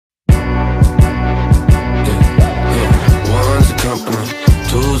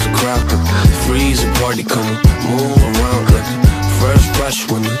party, come on, move around like a fresh rush.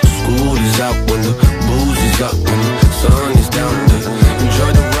 When the school is out, when the booze is up, when the sun is down,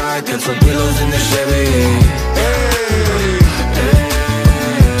 enjoy the ride, got some pillows in the Chevy.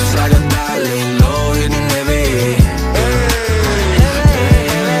 Just like a darling, low hitting heavy.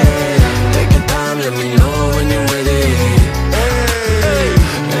 Take your time, let me know when you're ready.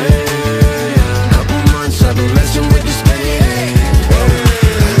 Couple months I've been messing with you steady.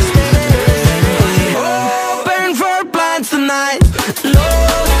 Open for plans tonight.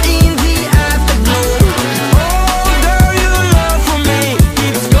 Lost in the afterglow. Oh girl, your love for me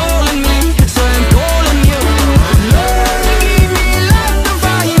keeps calling me, so I'm calling you. Lord, give me love to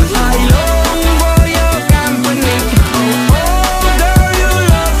find. I long for your company. Oh girl, your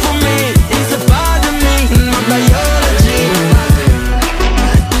love for me is a part of me, my biology.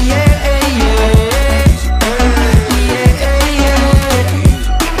 Yeah, yeah,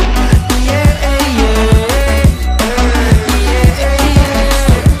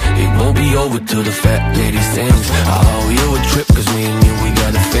 it won't be over till the fat lady sings. I owe you a trip, cause me and you, we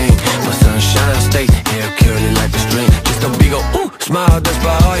got a thing. My sunshine state, hair curly like a string. Just a big ol' ooh, smile, that's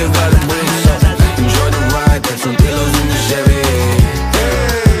about all you gotta bring. So enjoy the ride, got some pillows in the Chevy.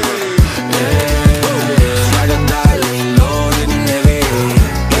 Just like a darling, loaded and heavy.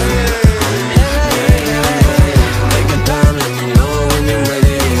 Take your time, let me know when you're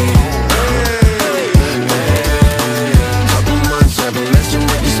ready. Couple months I've been messing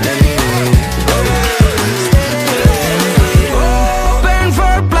with you steady. Open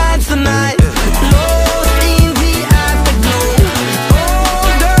for plans tonight. Lost in the afterglow. Oh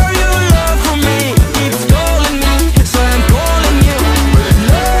girl, your love for me keeps calling me, so I'm calling you.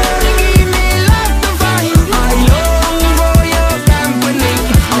 Lord, give me love to find. I long for your company.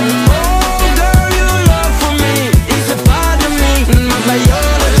 Oh girl, your love for me is a part of me, my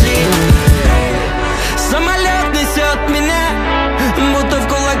biology. Самолет несет меня, будто в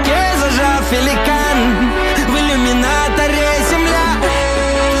кулаке зажав великан. В иллюминаторе земля.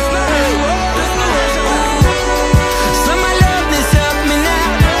 Самолет несет меня,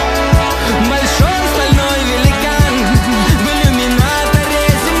 большой стальной великан. В иллюминаторе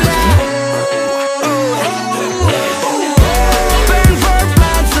земля. Open for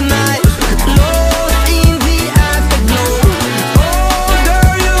plans tonight. Lost in the afterglow. Oh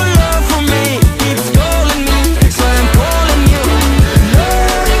girl, your love for me keeps calling me, so I'm calling you.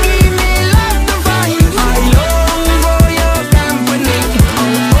 Lord, give me love to find. I long for your company.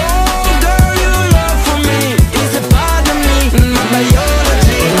 Oh girl, your love for me is a part of me, my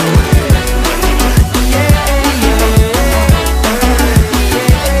biology.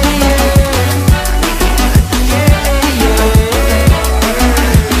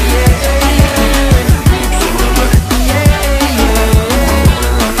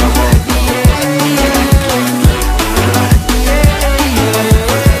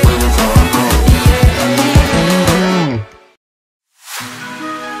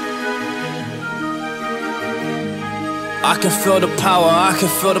 I can feel the power, I can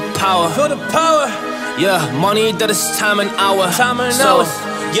feel the power. Feel the power. Yeah, money that is time and hour. So,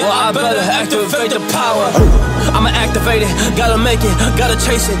 yeah, well, I better activate the power. I'ma activate it, gotta make it, gotta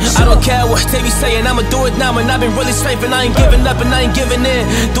chase it. I don't care what they be saying, I'ma do it now. And I've been really saving, I ain't giving up and I ain't giving in.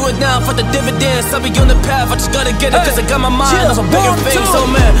 Do it now for the dividends, I'll be on the path, I just gotta get it. Cause I got my mind on some bigger things. So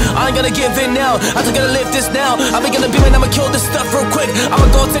man, I ain't gonna give in now, I just gotta live this now. I be gonna be when I'ma kill this stuff real quick. I'ma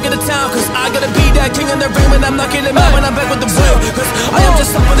go take it to town, cause I gotta be that king in the ring. When I'm knocking it out, when I'm back with the wheel. Cause I am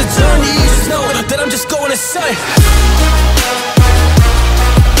just up on the journey, you just know that I'm just going insane.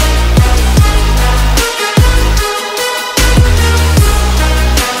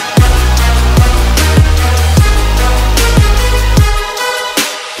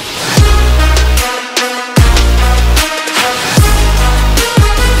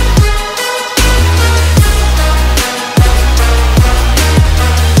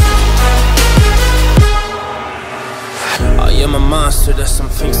 Monster, there's some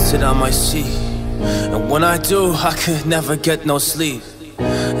things that I might see, and when I do, I could never get no sleep.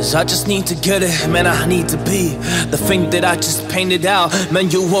 Cause I just need to get it, man, I need to be the thing that I just painted out,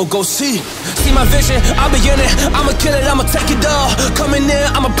 man, you won't go see. See my vision, I'll be in it, I'ma kill it, I'ma take it all. Coming in,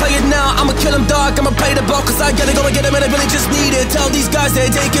 I'ma play it now, I'ma kill him dog, I'ma play the ball. Cause I gotta go and get him and I really just need it. Tell these guys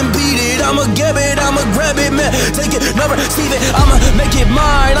that they can beat it, I'ma give it, I'ma grab it, man. Take it, never receive it, I'ma make it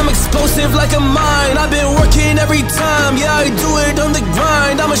mine. I'm explosive like a mine, I've been working every time. Yeah, I do it on the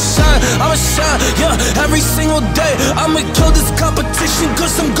grind, I'ma shine, yeah, every single day. I'ma kill this competition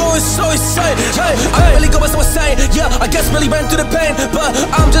cause I'm going so insane. Hey, I really going so insane, yeah, I guess really ran through the pain. But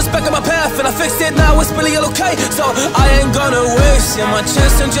I'm just back on my path and I fixed it, now it's really all okay. die. So I ain't gonna waste, yeah, my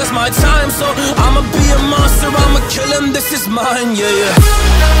chance and just my time. So I'ma be a monster, I'ma kill him, this is mine, yeah, yeah.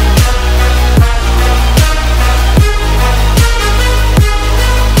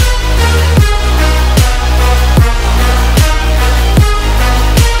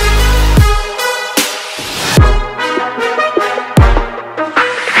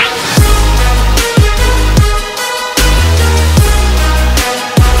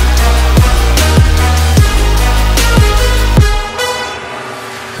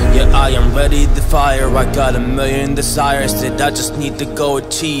 I am ready to fire, I got a million desires that I just need to go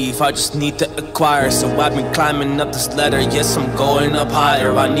achieve, I just need to acquire. So I've been climbing up this ladder, yes I'm going up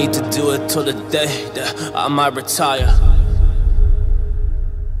higher. I need to do it till the day that I might retire.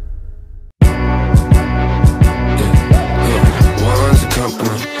 One's a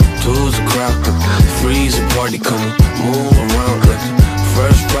company, two's a crowd, three's a party coming, move around like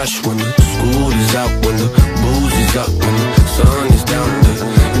first rush when the school is out, when the booze is up, when the sun is down.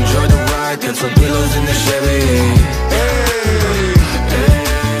 Enjoy the ride, got some pillows in the Chevy. Hey, hey,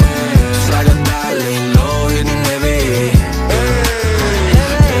 it's like a dial, laying low, hitting heavy. Hey,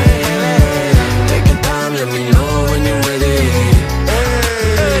 hey, take your time, let me know when you're ready.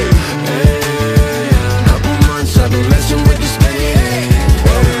 Hey, hey, couple months I've been messing with this steady.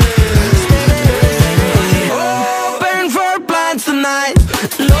 Open for plans tonight,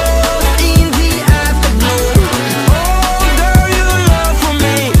 lost in the afterglow. Oh girl, your love for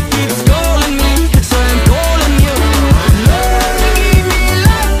me keeps calling me, so I'm calling you. Love, give me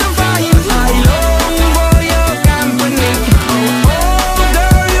life to find, I long for your company. Oh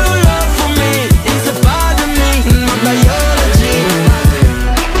girl, your love for me is a part of me, my biology.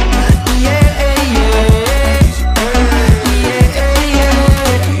 Yeah, yeah, yeah,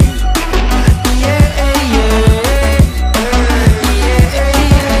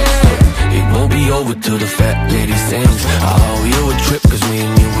 It won't be over till the fat lady sings. I